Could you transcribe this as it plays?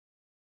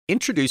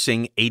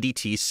Introducing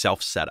ADT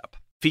Self-Setup,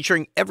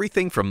 featuring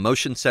everything from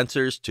motion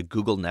sensors to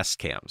Google Nest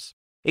Cams.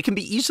 It can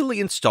be easily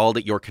installed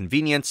at your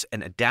convenience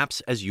and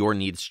adapts as your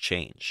needs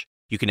change.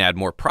 You can add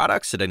more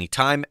products at any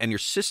time, and your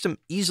system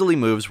easily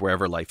moves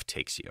wherever life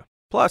takes you.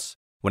 Plus,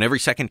 when every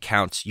second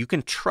counts, you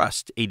can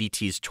trust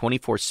ADT's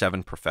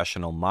 24/7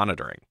 professional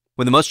monitoring.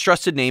 When the most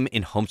trusted name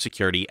in home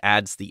security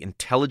adds the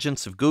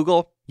intelligence of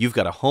Google, you've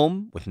got a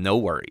home with no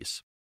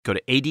worries. Go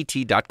to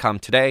ADT.com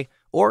today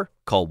or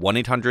call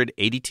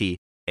 1-800-ADT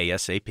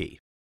ASAP.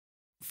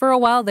 For a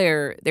while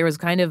there was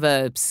kind of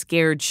a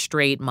scared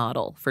straight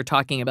model for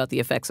talking about the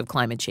effects of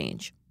climate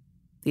change.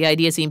 The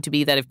idea seemed to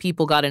be that if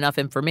people got enough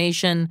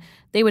information,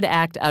 they would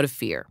act out of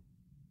fear.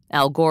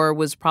 Al Gore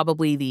was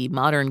probably the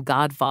modern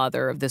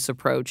godfather of this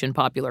approach in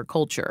popular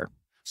culture.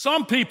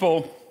 Some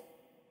people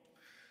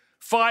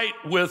fight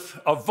with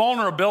a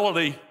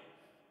vulnerability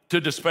to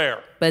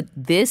despair. But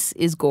this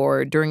is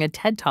Gore during a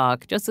TED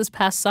Talk just this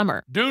past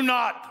summer. Do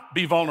not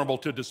be vulnerable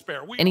to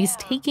despair. And he's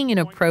taking an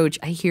approach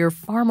I hear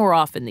far more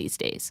often these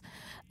days,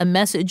 a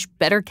message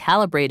better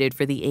calibrated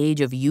for the age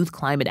of youth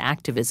climate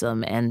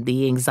activism and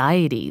the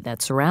anxiety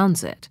that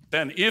surrounds it.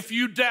 And if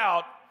you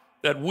doubt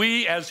that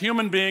we as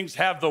human beings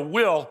have the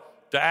will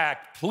to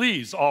act,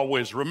 please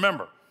always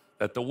remember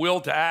that the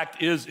will to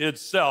act is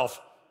itself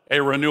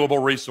a renewable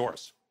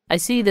resource. I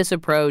see this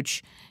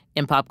approach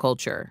in pop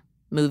culture.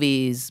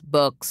 Movies,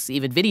 books,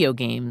 even video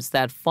games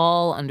that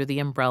fall under the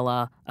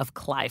umbrella of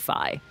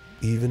cli-fi.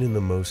 Even in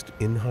the most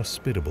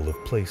inhospitable of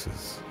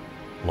places,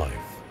 life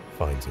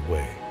finds a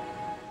way.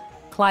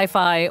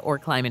 Cli-fi, or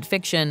climate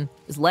fiction,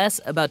 is less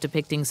about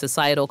depicting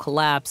societal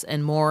collapse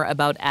and more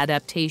about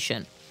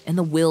adaptation and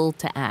the will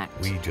to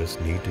act. We just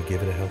need to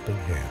give it a helping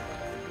hand.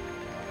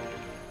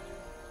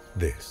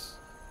 This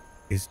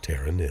is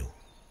Terra Nil.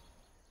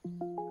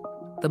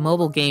 The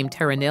mobile game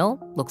Terra Nil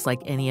looks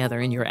like any other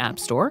in your app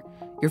store.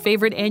 Your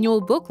favorite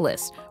annual book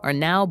lists are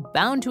now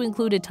bound to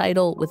include a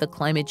title with a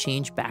climate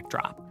change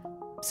backdrop.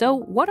 So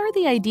what are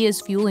the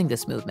ideas fueling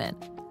this movement?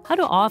 How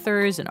do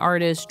authors and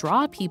artists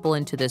draw people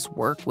into this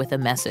work with a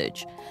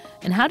message?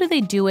 And how do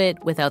they do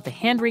it without the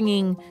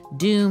hand-wringing,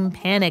 doom,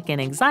 panic, and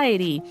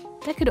anxiety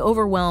that could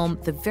overwhelm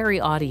the very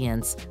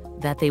audience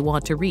that they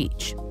want to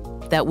reach,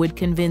 that would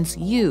convince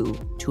you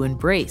to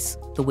embrace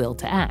the will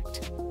to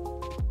act?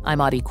 I'm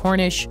Audie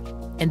Cornish,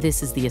 and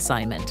this is The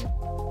Assignment.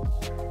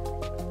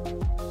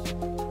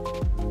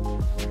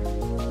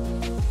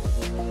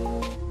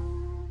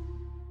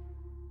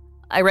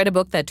 I read a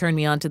book that turned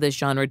me on to this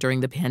genre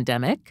during the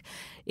pandemic.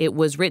 It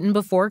was written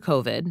before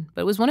COVID,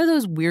 but it was one of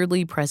those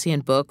weirdly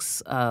prescient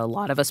books a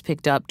lot of us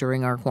picked up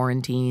during our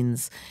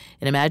quarantines.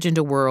 It imagined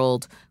a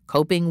world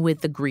coping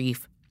with the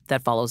grief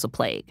that follows a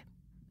plague.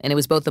 And it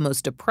was both the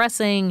most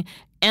depressing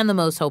and the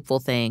most hopeful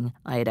thing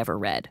I had ever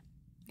read.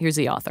 Here's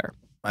the author.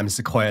 I'm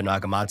Sequoia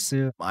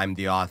Nagamatsu. I'm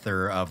the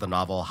author of the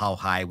novel How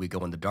High We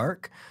Go in the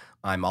Dark.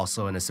 I'm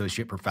also an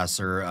associate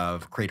professor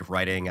of creative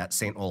writing at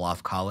St.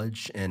 Olaf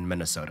College in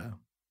Minnesota.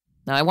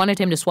 Now, I wanted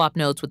him to swap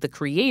notes with the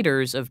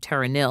creators of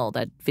Terra Nil,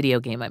 that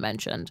video game I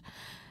mentioned.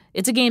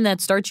 It's a game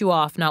that starts you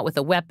off not with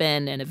a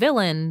weapon and a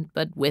villain,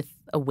 but with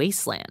a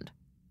wasteland,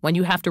 one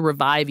you have to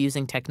revive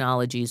using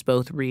technologies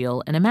both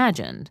real and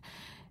imagined.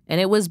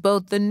 And it was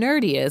both the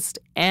nerdiest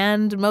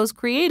and most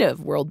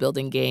creative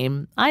world-building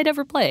game I'd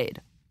ever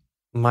played.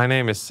 My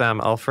name is Sam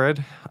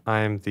Alfred.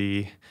 I'm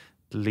the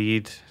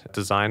lead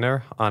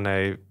designer on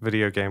a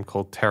video game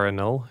called Terra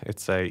Nil.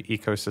 It's a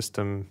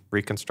ecosystem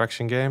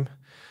reconstruction game.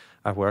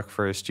 I work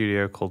for a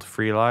studio called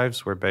Free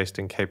Lives. We're based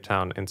in Cape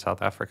Town in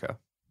South Africa.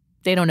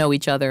 They don't know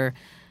each other,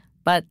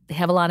 but they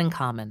have a lot in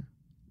common.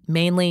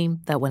 Mainly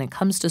that when it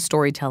comes to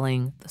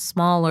storytelling, the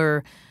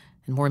smaller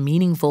and more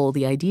meaningful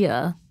the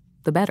idea,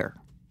 the better.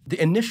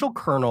 The initial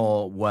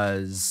kernel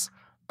was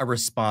a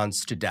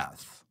response to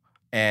death.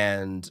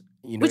 And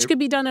which could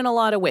be done in a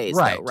lot of ways,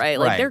 right, though, right?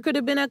 Like there could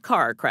have been a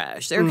car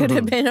crash. There could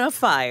have been a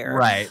fire.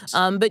 Right.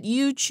 But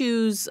you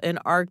choose an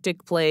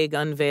Arctic plague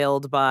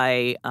unveiled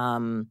by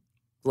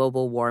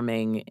global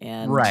warming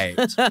and right.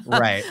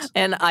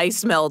 and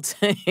ice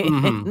melting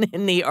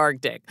in the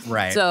Arctic.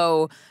 Right.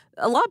 So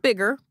a lot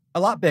bigger. A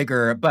lot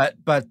bigger, but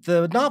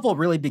the novel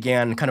really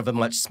began kind of a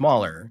much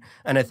smaller.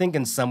 And I think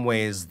in some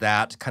ways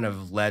that kind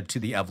of led to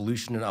the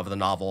evolution of the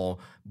novel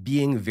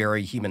being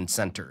very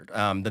human-centered.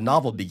 The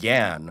novel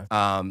began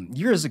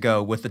years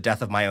ago with the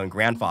death of my own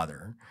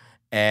grandfather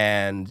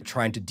and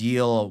trying to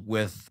deal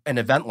with an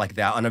event like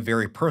that on a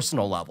very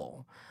personal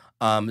level.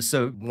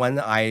 So when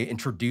I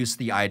introduced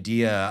the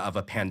idea of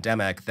a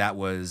pandemic that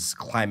was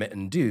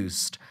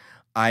climate-induced,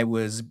 I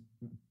was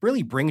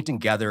really bringing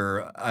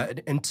together an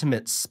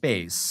intimate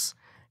space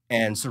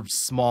and sort of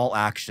small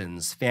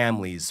actions,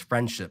 families,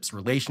 friendships,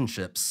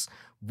 relationships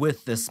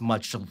with this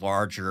much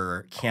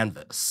larger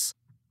canvas.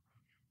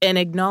 And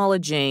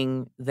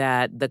acknowledging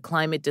that the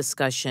climate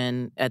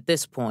discussion at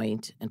this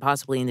point, and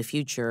possibly in the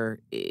future,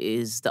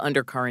 is the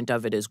undercurrent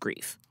of it is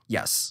grief.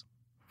 Yes.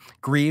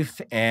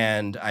 Grief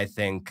and, I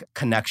think,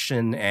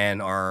 connection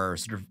and our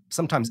sort of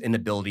sometimes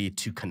inability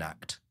to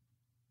connect.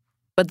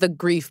 But the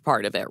grief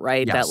part of it,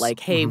 right? Yes. That like,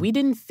 hey, we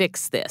didn't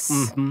fix this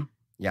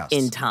Yes.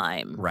 in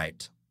time.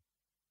 Right.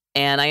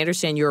 And I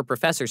understand you're a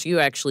professor, so you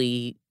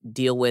actually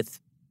deal with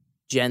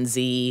Gen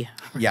Z,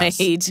 right?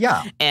 Yes.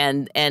 Yeah.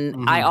 And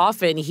I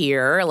often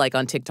hear, like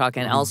on TikTok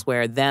and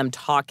elsewhere, them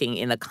talking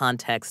in the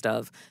context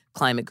of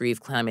climate grief,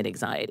 climate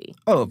anxiety.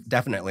 Oh,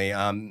 definitely.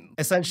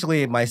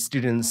 Essentially, my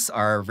students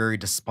are very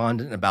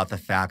despondent about the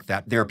fact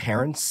that their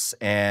parents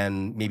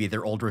and maybe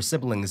their older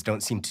siblings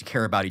don't seem to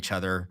care about each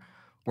other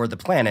or the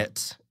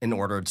planet in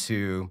order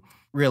to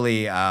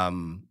really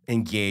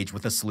engage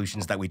with the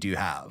solutions that we do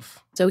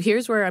have. So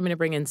here's where I'm going to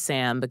bring in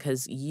Sam,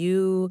 because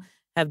you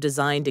have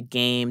designed a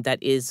game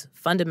that is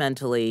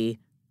fundamentally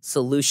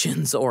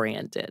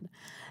solutions-oriented.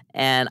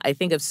 And I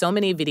think of so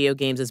many video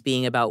games as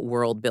being about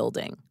world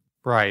building.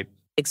 Right.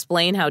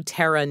 Explain how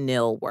Terra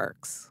Nil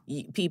works.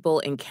 People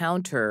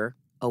encounter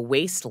a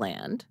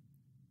wasteland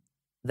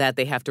that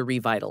they have to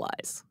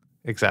revitalize.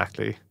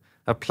 Exactly.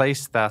 A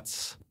place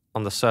that's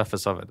on the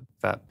surface of it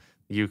that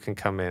you can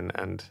come in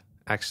and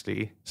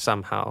actually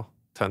somehow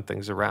turn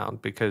things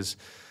around. Because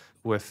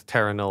with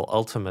Terra Nil,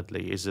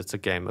 ultimately, it's a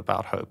game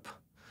about hope.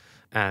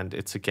 And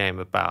it's a game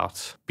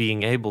about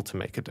being able to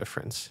make a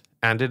difference.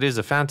 And it is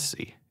a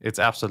fantasy. It's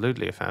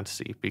absolutely a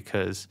fantasy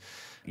because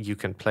you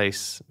can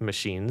place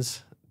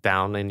machines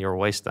down in your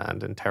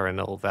wasteland in Terra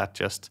Nil that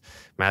just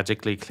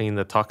magically clean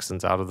the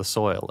toxins out of the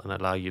soil and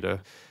allow you to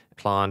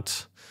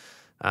plant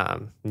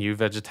new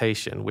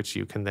vegetation, which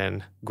you can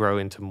then grow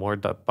into more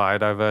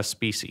biodiverse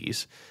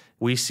species.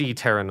 We see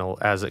Terra Nil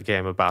as a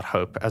game about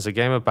hope, as a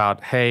game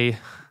about, hey,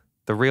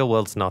 the real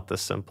world's not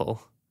this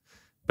simple,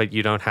 but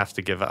you don't have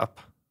to give up.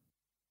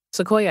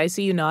 Sequoia, I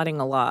see you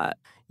nodding a lot.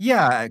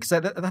 Yeah, because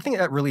I think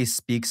that really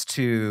speaks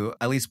to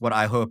at least what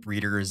I hope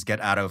readers get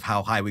out of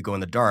How High We Go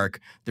in the Dark.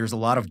 There's a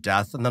lot of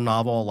death in the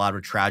novel, a lot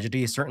of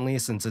tragedy, certainly,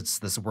 since it's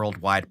this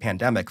worldwide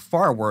pandemic,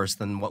 far worse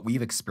than what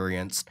we've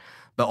experienced.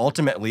 But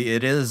ultimately,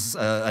 it is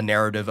a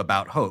narrative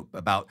about hope,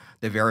 about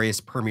the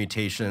various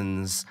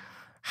permutations,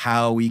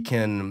 how we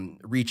can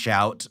reach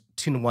out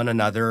to one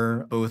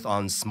another, both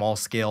on small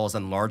scales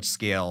and large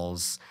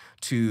scales,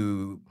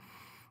 to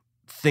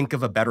think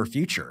of a better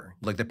future.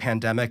 Like the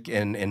pandemic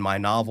in my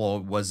novel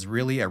was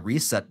really a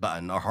reset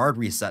button, a hard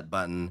reset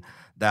button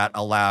that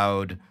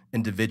allowed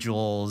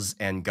individuals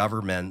and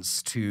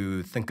governments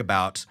to think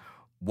about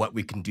what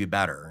we can do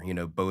better,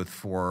 both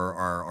for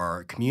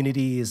our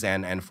communities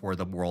and for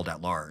the world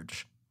at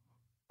large.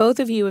 Both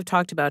of you have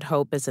talked about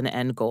hope as an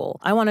end goal.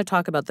 I want to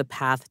talk about the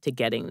path to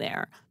getting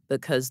there,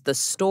 because the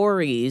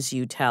stories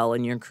you tell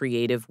in your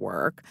creative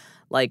work,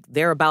 like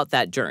they're about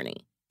that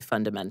journey,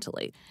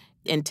 fundamentally.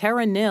 In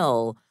Terra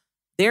Nil,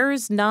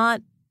 there's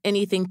not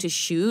anything to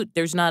shoot.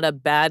 There's not a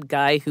bad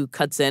guy who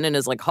cuts in and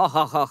is like, ha,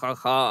 ha, ha, ha,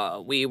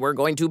 ha, we were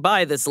going to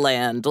buy this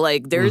land.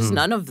 Like, there's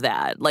none of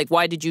that. Like,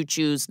 why did you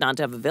choose not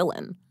to have a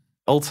villain?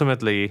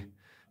 Ultimately,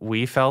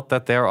 we felt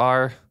that there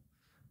are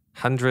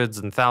hundreds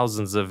and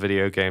thousands of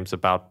video games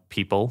about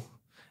people,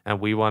 and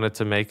we wanted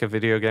to make a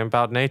video game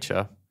about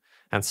nature.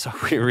 And so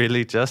we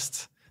really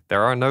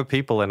there are no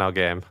people in our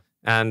game.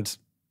 And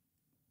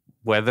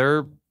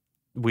whether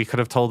we could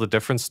have told a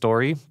different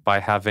story by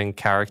having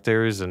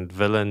characters and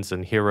villains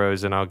and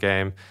heroes in our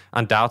game,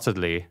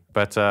 undoubtedly.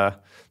 But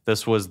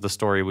this was the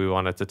story we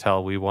wanted to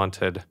tell. We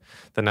wanted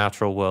the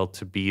natural world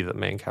to be the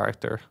main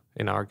character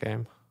in our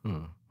game.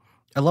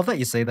 I love that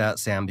you say that,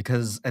 Sam,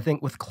 because I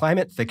think with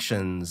climate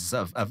fictions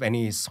of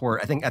any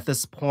sort, I think at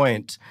this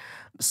point,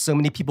 so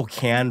many people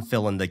can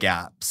fill in the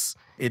gaps.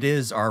 It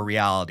is our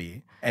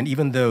reality. And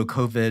even though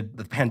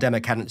the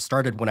pandemic hadn't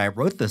started when I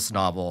wrote this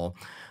novel,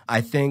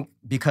 I think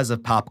because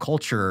of pop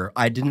culture,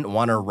 I didn't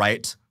want to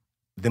write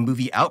the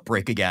movie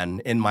Outbreak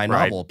again in my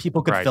novel. Right.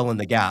 People could fill in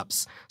the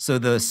gaps. So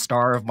the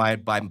star of my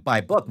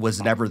book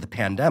was never the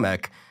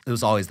pandemic. It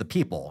was always the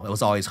people. It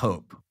was always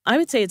hope. I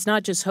would say it's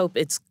not just hope,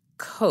 it's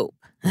cope.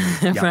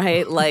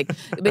 Right? Like,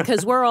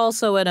 because we're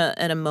also at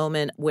a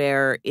moment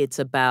where it's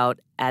about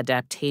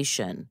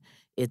adaptation.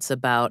 It's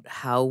about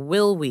how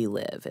will we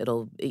live?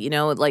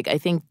 I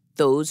think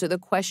those are the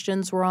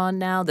questions we're on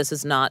now. This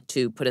is not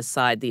to put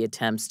aside the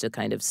attempts to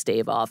kind of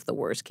stave off the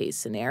worst case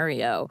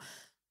scenario.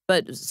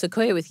 But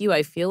Sequoia, with you,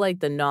 I feel like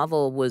the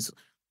novel was,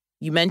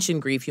 you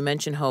mentioned grief, you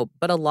mentioned hope,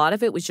 but a lot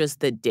of it was just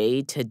the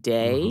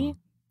day-to-day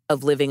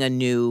of living a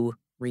new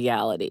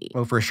reality.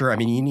 Oh, for sure. I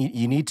mean,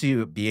 you need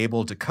to be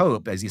able to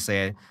cope, as you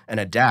say, and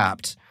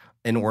adapt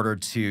in order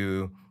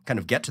to kind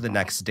of get to the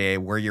next day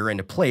where you're in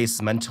a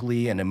place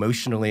mentally and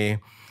emotionally,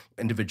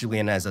 individually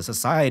and as a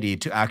society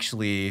to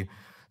actually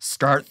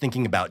start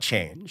thinking about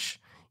change.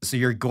 So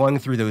you're going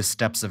through those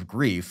steps of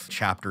grief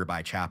chapter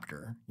by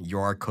chapter.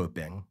 You're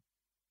coping.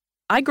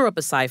 I grew up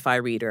a sci-fi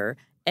reader,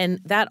 and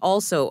that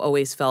also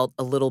always felt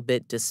a little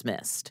bit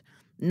dismissed.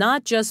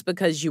 Not just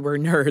because you were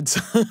nerds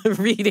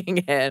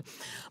reading it,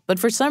 but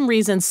for some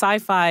reason,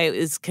 sci-fi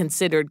is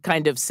considered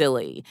kind of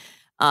silly.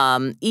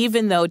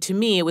 Even though, to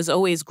me, it was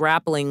always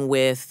grappling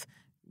with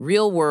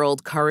real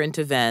world current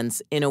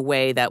events in a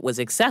way that was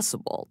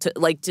accessible.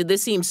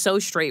 This seemed so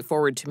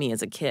straightforward to me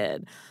as a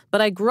kid.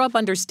 But I grew up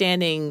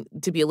understanding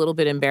to be a little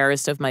bit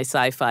embarrassed of my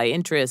sci-fi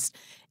interest.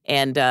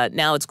 And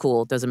now it's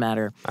cool. It doesn't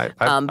matter.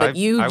 But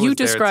you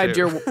described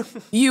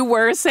you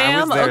were,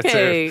 Sam? I was there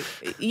okay.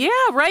 Too. Yeah,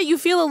 right. You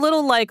feel a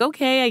little like,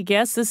 okay, I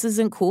guess this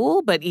isn't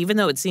cool. But even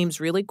though it seems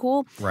really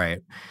cool.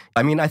 Right.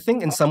 I mean, I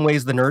think in some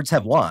ways the nerds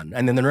have won.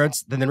 And then the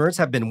nerds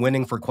have been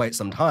winning for quite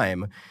some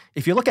time.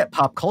 If you look at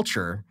pop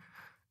culture,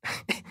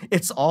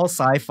 it's all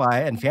sci-fi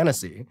and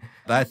fantasy.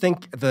 I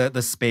think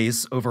the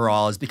space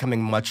overall is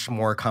becoming much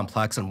more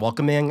complex and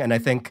welcoming, and I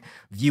think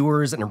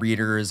viewers and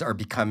readers are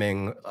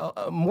becoming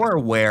more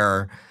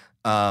aware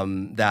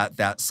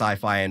that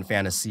sci-fi and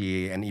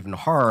fantasy and even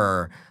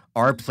horror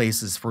are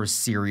places for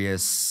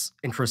serious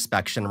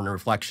introspection and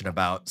reflection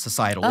about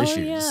societal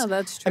issues. Yeah,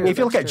 that's true. I mean, if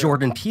you look at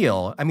Jordan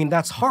Peele, I mean,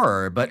 that's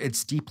horror, but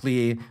it's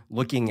deeply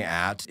looking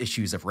at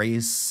issues of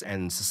race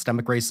and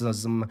systemic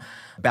racism.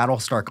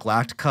 Battlestar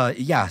Galactica,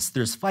 yes,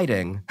 there's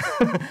fighting,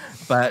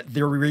 but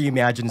the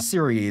reimagined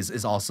series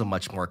is also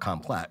much more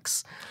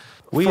complex.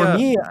 For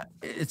me,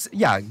 it's,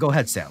 go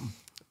ahead, Sam.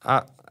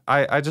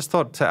 I just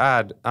thought to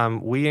add,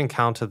 we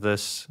encounter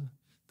this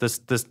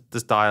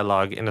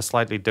dialogue in a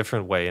slightly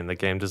different way in the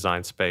game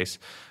design space,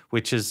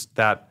 which is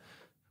that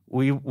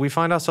we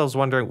find ourselves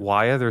wondering,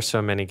 why are there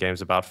so many games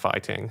about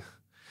fighting?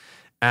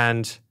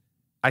 And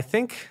I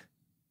think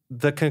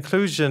the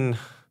conclusion,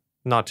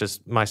 not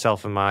just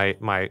myself and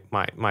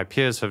my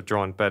peers have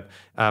drawn, but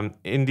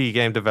indie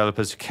game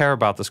developers who care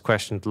about this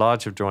question at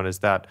large have drawn, is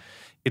that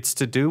it's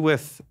to do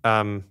with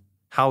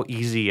how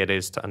easy it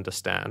is to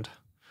understand.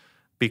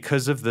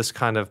 Because of this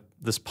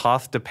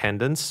path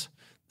dependence,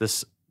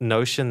 this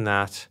notion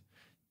that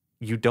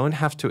you don't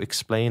have to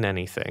explain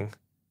anything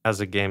as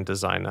a game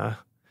designer.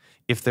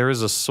 If there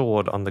is a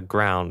sword on the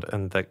ground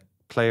and the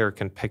player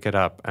can pick it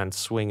up and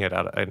swing it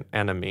at an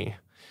enemy,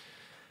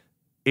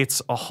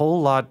 it's a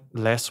whole lot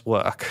less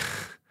work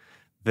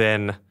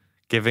than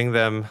giving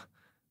them,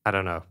 I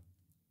don't know,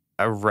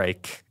 a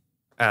rake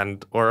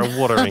or a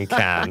watering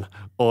can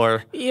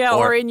or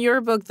in your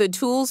book, the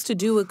tools to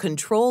do a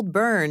controlled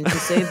burn to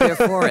save their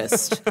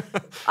forest.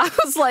 I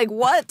was like,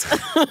 what?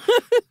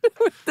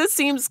 This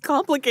seems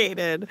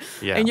complicated.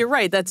 Yeah. And you're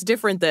right, that's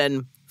different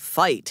than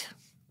fight.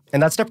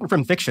 And that's different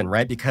from fiction,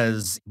 right?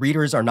 Because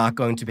readers are not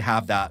going to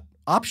have that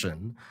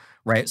option,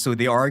 right? So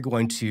they are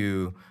going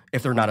to,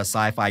 if they're not a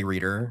sci-fi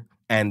reader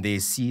and they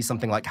see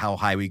something like How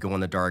High We Go in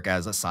the Dark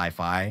as a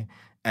sci-fi,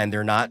 and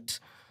they're not...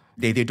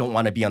 They don't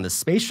want to be on the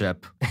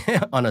spaceship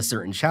on a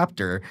certain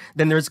chapter,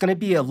 then there's going to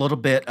be a little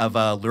bit of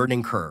a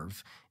learning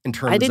curve in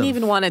terms of... I didn't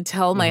even want to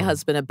tell my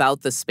husband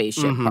about the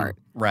spaceship part.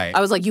 Right.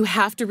 I was like, you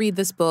have to read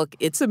this book.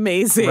 It's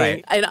amazing.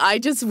 Right. And I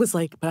just was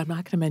like, but I'm not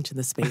going to mention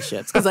the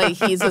spaceships because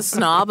he's a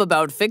snob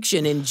about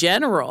fiction in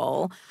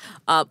general.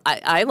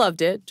 I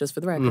loved it, just for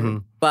the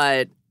record.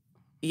 But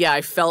yeah,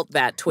 I felt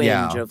that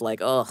twinge of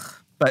like, ugh.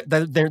 But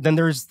then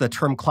there's the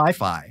term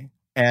cli-fi.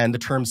 And the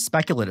term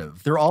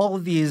speculative. There are all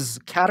of these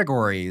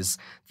categories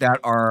that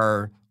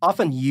are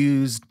often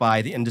used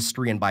by the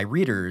industry and by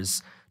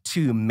readers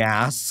to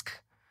mask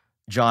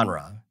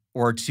genre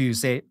or to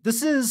say,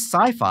 this is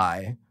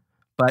sci-fi,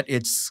 but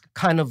it's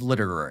kind of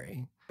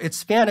literary.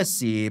 It's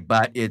fantasy,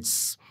 but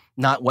it's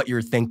not what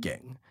you're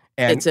thinking.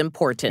 And it's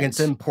important.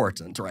 It's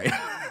important, right?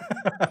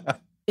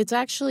 It's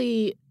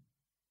actually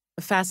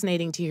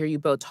fascinating to hear you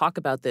both talk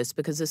about this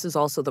because this is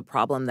also the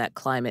problem that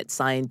climate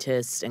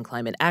scientists and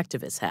climate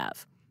activists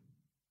have.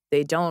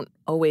 They don't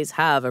always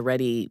have a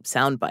ready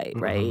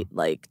soundbite, right?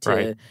 Like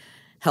to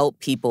help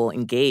people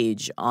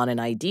engage on an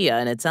idea.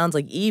 And it sounds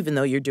like even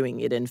though you're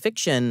doing it in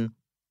fiction,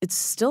 it's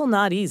still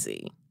not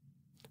easy.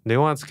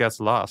 Nuance gets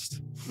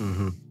lost.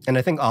 And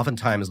I think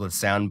oftentimes with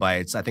sound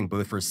bites, I think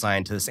both for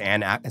scientists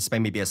and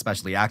maybe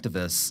especially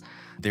activists,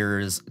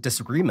 there's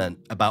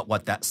disagreement about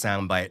what that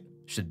sound bite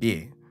should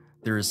be.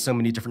 There's so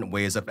many different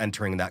ways of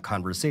entering that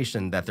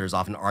conversation that there's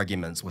often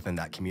arguments within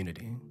that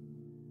community.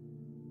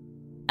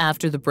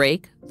 After the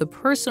break, the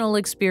personal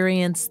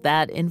experience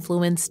that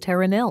influenced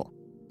Terra Nil.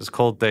 It was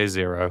called Day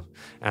Zero,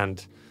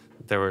 and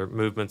there were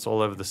movements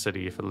all over the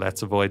city for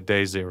let's avoid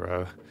Day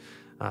Zero.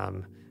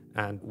 And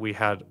we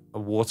had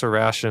water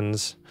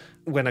rations.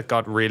 When it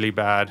got really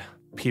bad,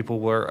 people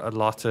were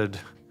allotted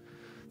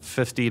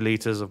 50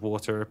 liters of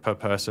water per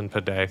person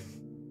per day.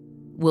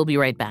 We'll be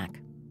right back.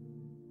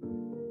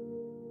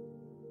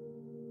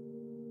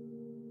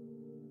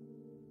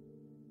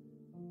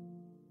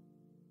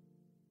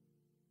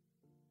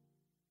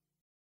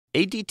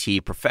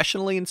 ADT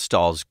professionally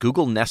installs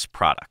Google Nest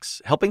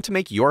products, helping to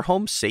make your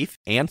home safe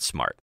and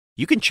smart.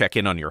 You can check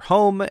in on your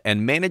home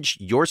and manage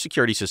your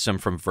security system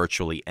from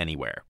virtually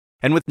anywhere.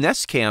 And with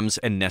Nest Cams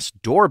and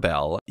Nest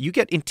Doorbell, you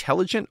get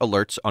intelligent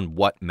alerts on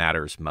what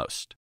matters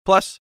most.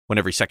 Plus, when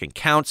every second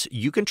counts,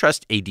 you can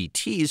trust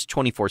ADT's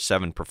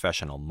 24/7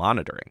 professional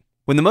monitoring.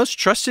 When the most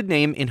trusted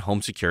name in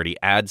home security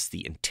adds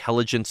the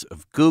intelligence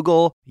of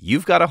Google,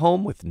 you've got a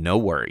home with no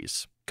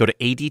worries. Go to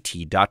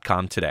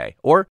ADT.com today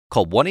or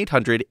call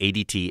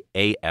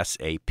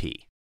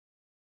 1-800-ADT-ASAP.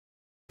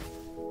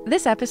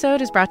 This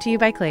episode is brought to you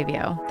by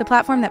Klaviyo, the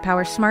platform that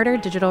powers smarter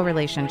digital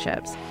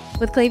relationships.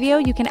 With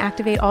Klaviyo, you can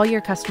activate all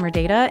your customer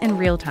data in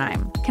real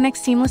time, connect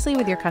seamlessly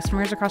with your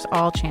customers across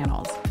all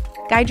channels,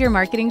 guide your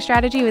marketing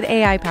strategy with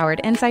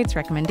AI-powered insights,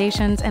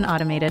 recommendations, and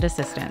automated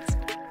assistance.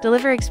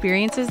 Deliver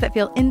experiences that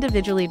feel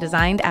individually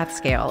designed at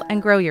scale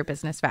and grow your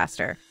business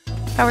faster.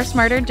 Power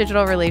smarter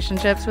digital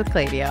relationships with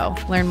Klaviyo.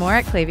 Learn more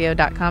at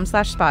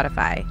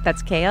klaviyo.com/Spotify.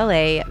 That's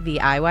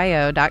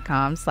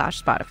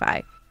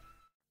KLAVIYO.com/Spotify.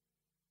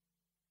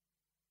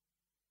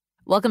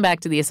 Welcome back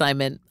to The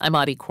Assignment. I'm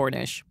Audie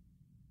Cornish.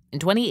 In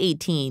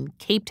 2018,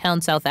 Cape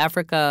Town, South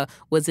Africa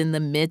was in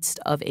the midst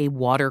of a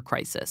water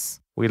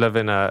crisis. We live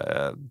in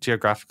a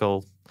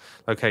geographical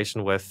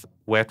location with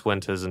wet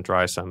winters and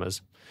dry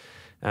summers.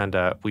 And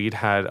we'd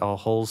had a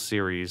whole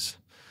series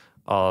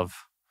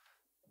of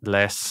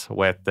less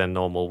wet than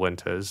normal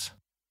winters,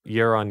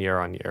 year on year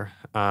on year.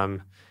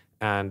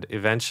 And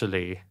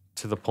eventually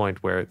to the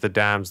point where the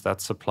dams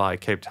that supply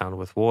Cape Town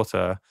with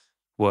water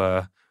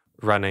were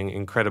running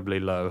incredibly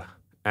low,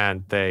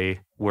 and they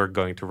were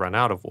going to run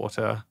out of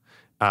water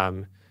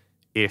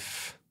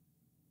if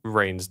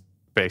rains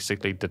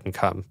basically didn't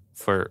come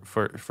for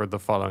the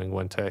following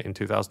winter in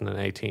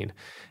 2018.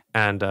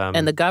 And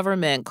the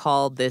government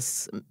called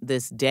this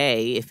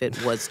day, if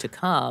it was to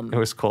come, it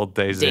was called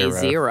Day Zero. Day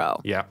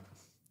Zero. Yeah.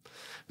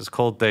 It was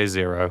called Day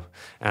Zero.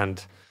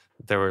 And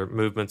there were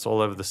movements all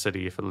over the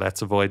city for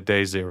let's avoid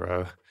Day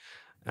Zero.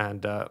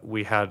 And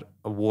we had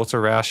water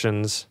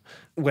rations.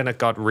 When it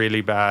got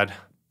really bad,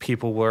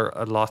 people were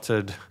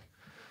allotted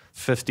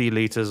 50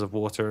 liters of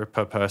water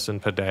per person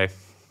per day.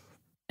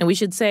 And we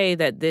should say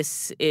that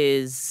this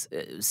is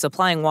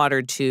supplying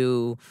water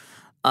to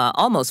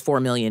almost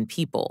 4 million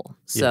people.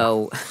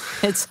 So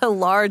it's a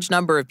large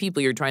number of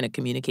people you're trying to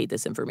communicate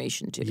this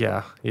information to.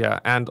 Yeah.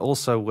 And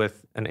also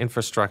with an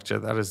infrastructure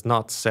that is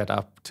not set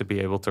up to be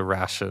able to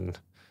ration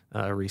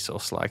a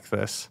resource like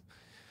this.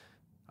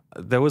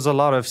 There was a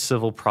lot of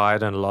civil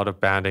pride and a lot of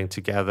banding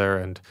together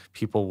and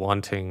people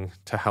wanting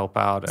to help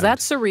out. Is that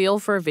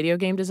surreal for a video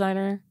game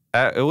designer?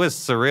 It was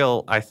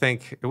surreal. I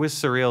think it was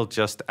surreal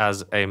just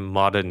as a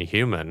modern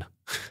human.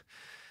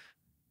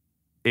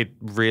 It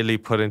really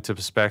put into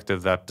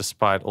perspective that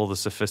despite all the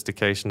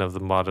sophistication of the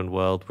modern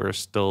world, we're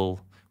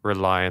still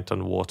reliant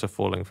on water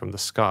falling from the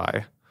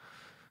sky.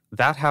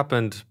 That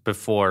happened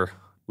before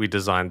we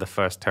designed the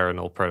first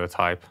Terranil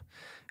prototype.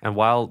 And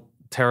while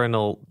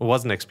Terranil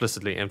wasn't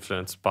explicitly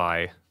influenced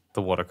by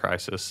the water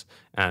crisis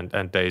and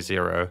Day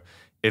Zero,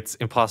 it's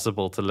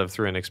impossible to live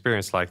through an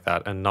experience like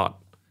that and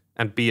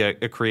be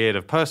a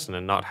creative person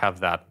and not have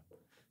that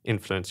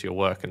influence your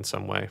work in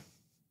some way.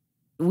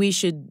 We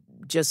should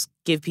just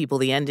give people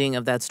the ending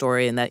of that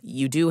story and that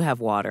you do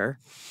have water.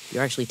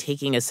 You're actually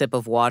taking a sip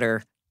of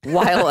water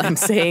while I'm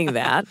saying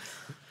that.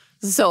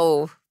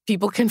 So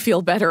people can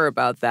feel better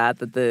about that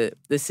the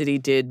city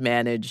did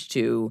manage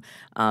to,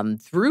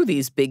 through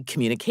these big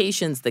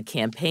communications, the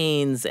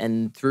campaigns,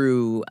 and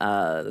through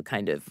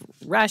kind of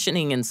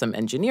rationing and some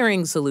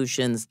engineering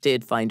solutions,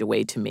 did find a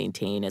way to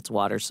maintain its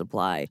water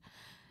supply.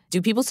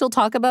 Do people still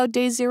talk about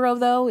Day Zero,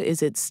 though?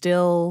 Is it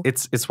still...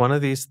 It's one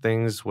of these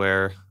things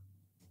where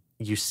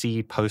you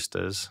see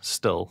posters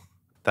still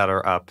that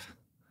are up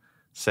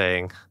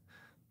saying,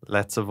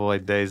 let's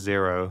avoid Day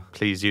Zero.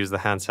 Please use the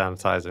hand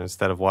sanitizer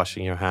instead of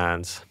washing your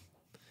hands.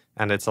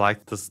 And it's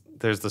like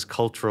there's this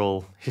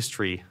cultural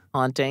history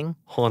haunting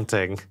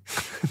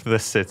the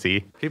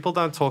city. People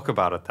don't talk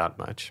about it that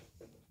much,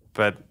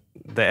 but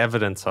the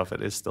evidence of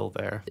it is still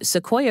there.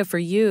 Sequoia, for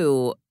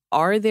you,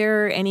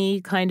 do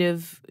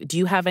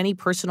you have any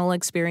personal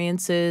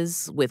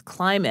experiences with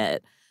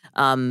climate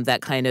that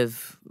kind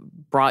of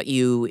brought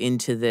you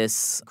into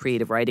this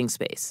creative writing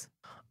space?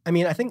 I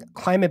mean, I think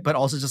climate, but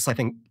also just, I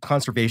think,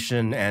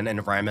 conservation and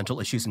environmental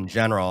issues in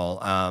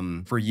general.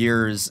 For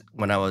years,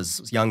 when I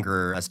was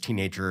younger, as a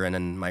teenager and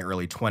in my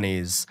early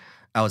 20s,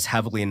 I was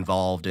heavily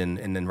involved in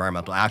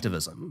environmental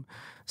activism.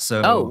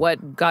 So,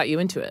 what got you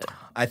into it?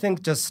 I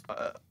think just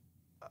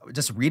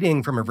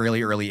reading from a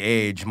really early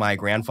age, my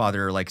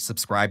grandfather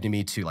subscribed to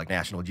me to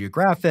National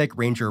Geographic,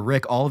 Ranger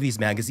Rick, all of these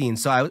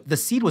magazines. So the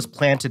seed was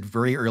planted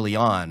very early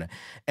on.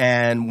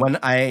 And when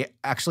I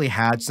actually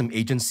had some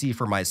agency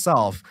for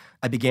myself,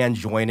 I began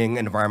joining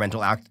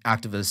environmental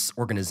activist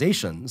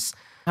organizations.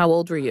 How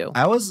old were you?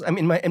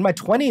 In my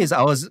 20s,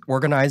 I was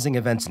organizing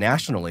events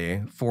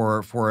nationally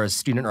for a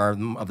student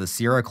arm of the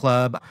Sierra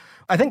Club.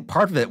 I think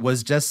part of it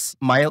was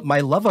just my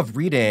love of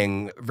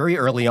reading very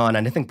early on,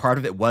 and I think part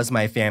of it was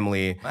my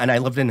family. And I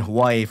lived in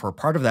Hawaii for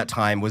part of that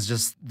time, was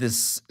just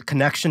this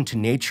connection to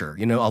nature.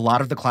 You know, a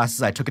lot of the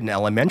classes I took in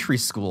elementary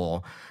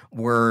school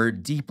were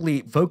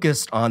deeply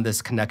focused on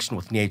this connection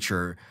with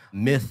nature,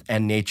 myth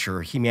and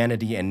nature,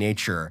 humanity and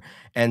nature.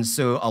 And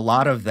so a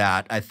lot of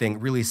that, I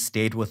think, really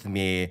stayed with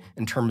me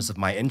in terms of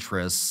my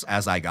interests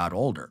as I got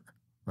older,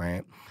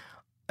 right?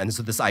 And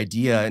so this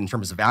idea in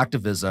terms of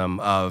activism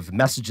of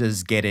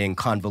messages getting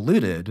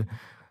convoluted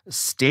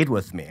stayed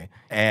with me.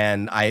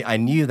 And I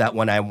knew that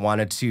when I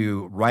wanted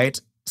to write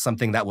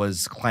something that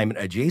was climate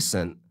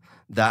adjacent,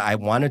 that I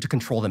wanted to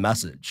control the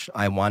message.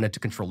 I wanted to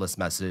control this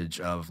message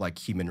of like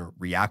human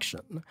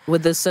reaction.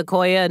 Would the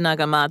Sequoia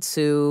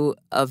Nagamatsu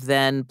of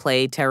then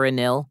play Terra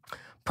Nil?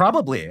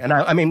 Probably. And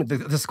I mean,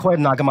 the Sequoia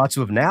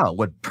Nagamatsu of now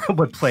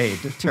would play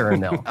Terra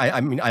Nil.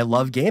 I mean, I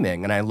love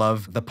gaming, and I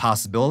love the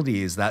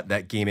possibilities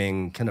that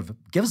gaming kind of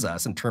gives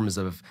us in terms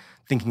of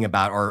thinking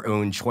about our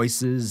own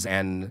choices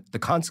and the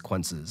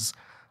consequences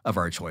of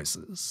our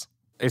choices.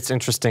 It's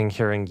interesting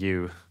hearing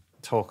you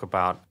talk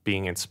about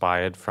being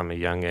inspired from a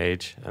young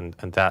age and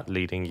that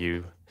leading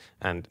you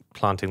and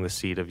planting the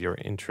seed of your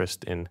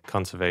interest in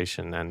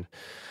conservation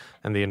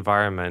and the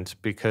environment,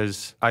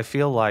 because I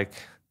feel like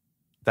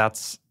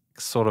that's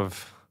sort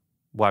of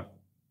what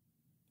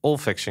all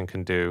fiction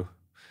can do,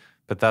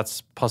 but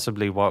that's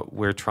possibly what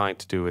we're trying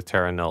to do with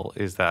Terra Nil,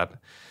 is that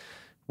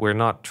we're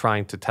not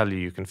trying to tell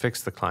you can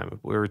fix the climate.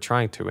 We're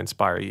trying to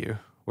inspire you.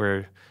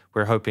 We're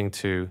hoping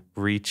to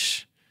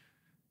reach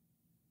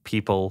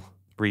people,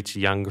 reach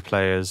younger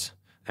players,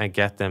 and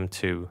get them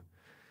to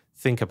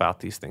think about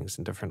these things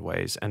in different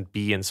ways and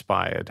be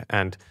inspired.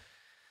 And,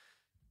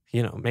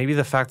 you know, maybe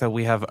the fact that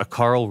we have a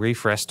coral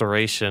reef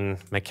restoration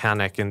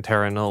mechanic in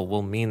Terra Nil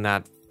will mean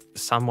that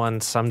someone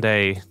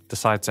someday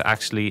decides to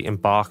actually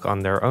embark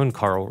on their own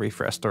coral reef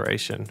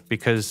restoration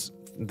because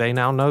they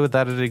now know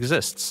that it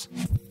exists.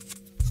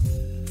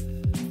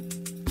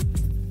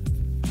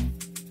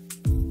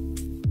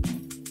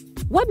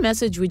 What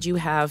message would you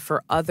have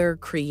for other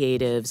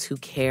creatives who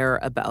care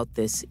about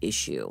this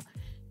issue?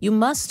 You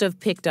must have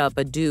picked up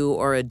a do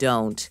or a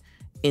don't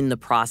in the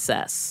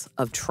process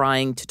of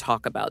trying to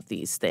talk about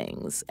these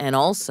things and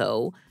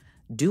also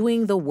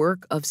doing the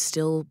work of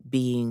still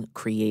being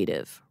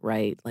creative,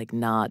 right? Like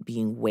not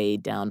being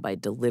weighed down by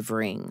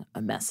delivering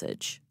a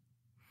message.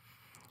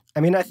 I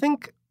mean, I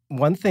think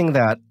one thing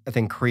that I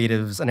think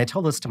creatives, and I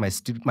tell this to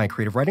my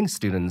creative writing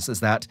students,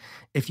 is that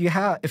if you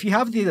have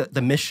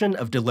the mission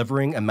of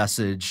delivering a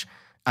message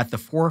at the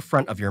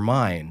forefront of your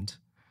mind,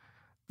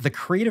 the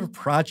creative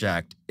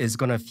project is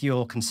going to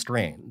feel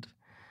constrained.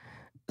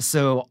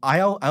 So I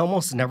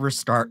almost never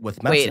start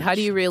with message. Wait, how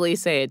do you really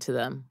say it to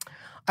them?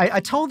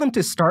 I tell them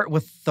to start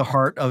with the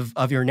heart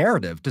of your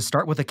narrative, to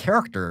start with a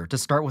character, to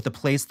start with a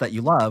place that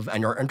you love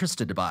and you're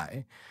interested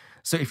by.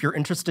 So if you're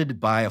interested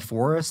by a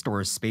forest or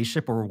a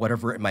spaceship or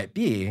whatever it might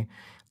be,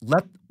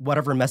 let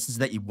whatever message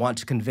that you want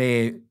to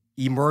convey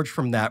emerge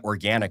from that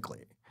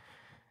organically.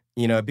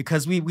 You know,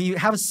 because we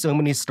have so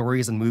many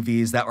stories and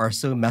movies that are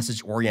so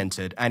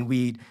message-oriented,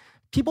 and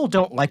people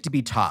don't like to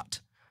be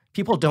taught.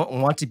 People don't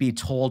want to be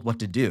told what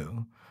to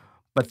do,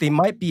 but they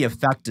might be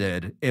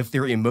affected if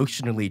they're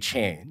emotionally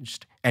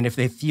changed and if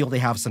they feel they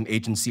have some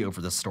agency over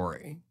the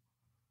story.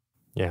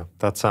 Yeah,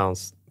 that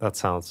sounds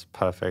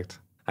perfect.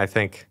 I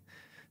think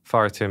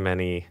far too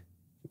many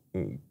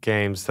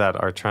games that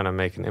are trying to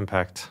make an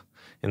impact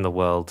in the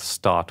world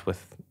start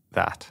with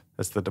that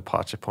as the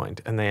departure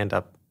point, and they end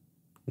up,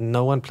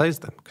 no one plays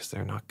them because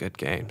they're not good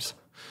games.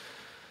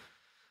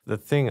 The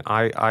thing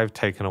I've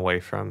taken away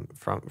from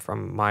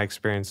my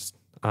experience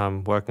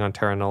working on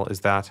Terra Nil is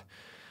that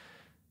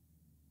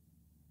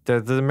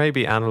there may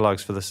be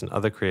analogs for this in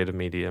other creative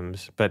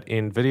mediums, but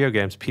in video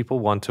games, people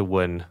want to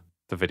win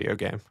the video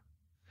game.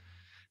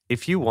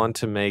 If you want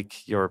to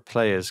make your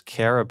players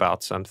care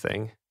about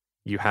something,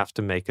 you have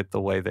to make it the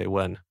way they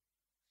win.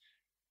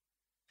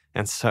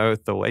 And so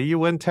the way you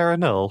win Terra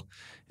Nil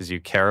is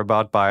you care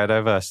about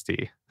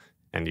biodiversity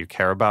and you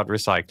care about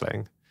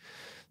recycling.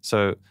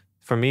 So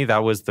for me,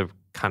 that was the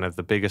kind of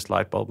the biggest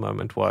light bulb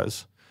moment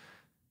was,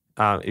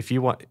 if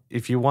you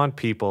want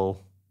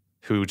people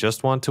who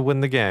just want to win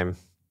the game,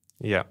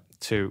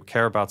 to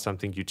care about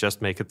something, you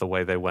just make it the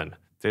way they win.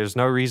 There's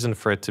no reason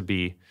for it to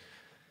be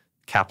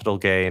capital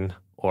gain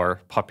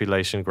or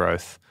population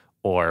growth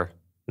or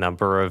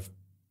number of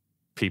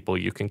people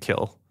you can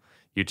kill.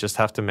 You just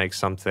have to make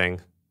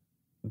something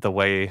the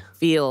way...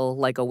 Feel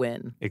like a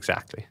win.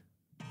 Exactly.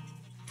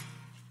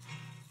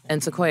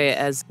 And Sequoia,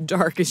 as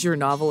dark as your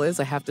novel is,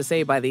 I have to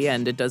say by the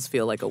end, it does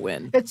feel like a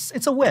win.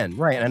 It's a win,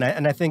 right?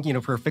 And I think, you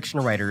know, for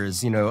fiction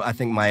writers, you know, I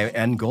think my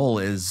end goal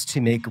is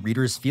to make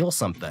readers feel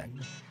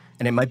something.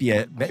 And it might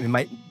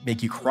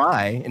make you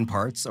cry in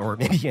parts or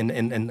maybe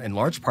in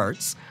large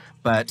parts,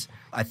 but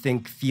I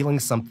think feeling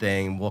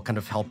something will kind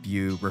of help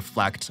you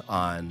reflect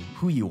on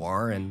who you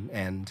are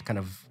and kind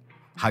of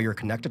how you're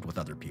connected with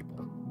other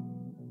people.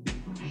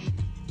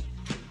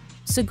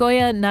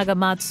 Sequoia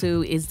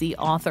Nagamatsu is the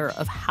author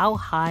of How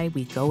High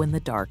We Go in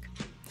the Dark.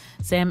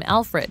 Sam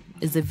Alfred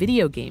is the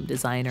video game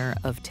designer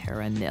of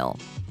Terra Nil.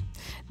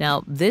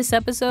 Now, this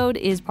episode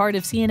is part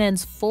of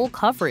CNN's full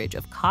coverage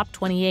of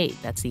COP28.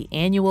 That's the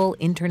annual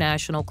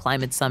International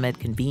Climate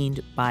Summit convened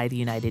by the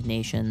United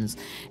Nations.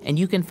 And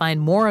you can find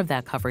more of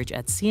that coverage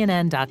at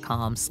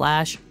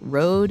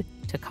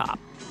cnn.com/road-to-COP.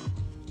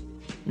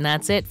 And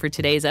that's it for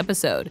today's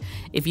episode.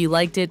 If you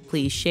liked it,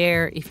 please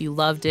share. If you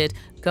loved it,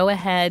 go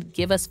ahead,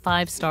 give us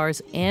 5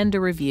 stars and a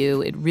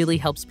review. It really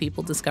helps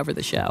people discover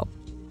the show.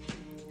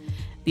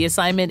 The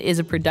Assignment is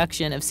a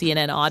production of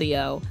CNN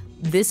Audio.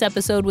 This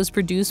episode was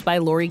produced by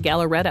Lori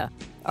Gallaretta.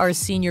 Our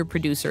senior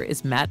producer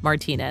is Matt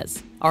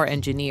Martinez. Our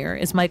engineer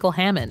is Michael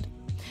Hammond.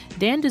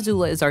 Dan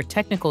Dzula is our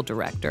technical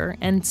director,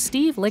 and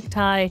Steve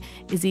Lickteig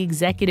is the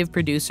executive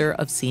producer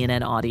of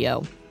CNN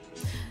Audio.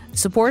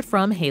 Support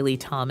from Haley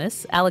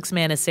Thomas, Alex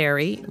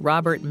Manasseri,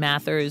 Robert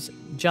Mathers,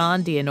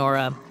 John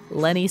Dianora,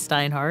 Lenny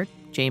Steinhardt,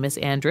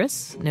 Jameis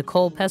Andrus,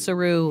 Nicole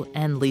Pesaru,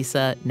 and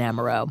Lisa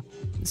Namaro.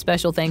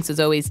 Special thanks, as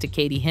always, to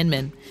Katie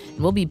Hinman. And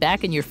we'll be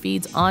back in your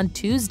feeds on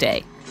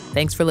Tuesday.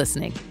 Thanks for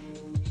listening.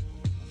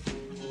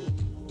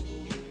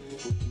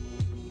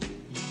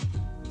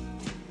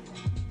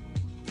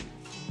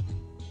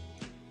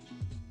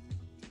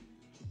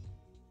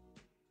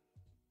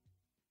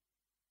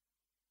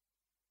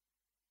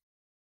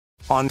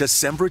 On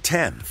December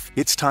 10th,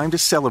 it's time to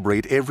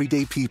celebrate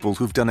everyday people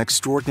who've done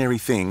extraordinary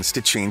things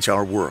to change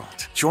our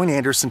world. Join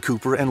Anderson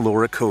Cooper and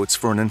Laura Coates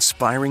for an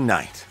inspiring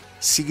night.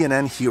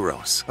 CNN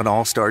Heroes, an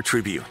all-star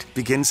tribute,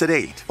 begins at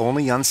 8,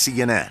 only on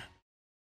CNN.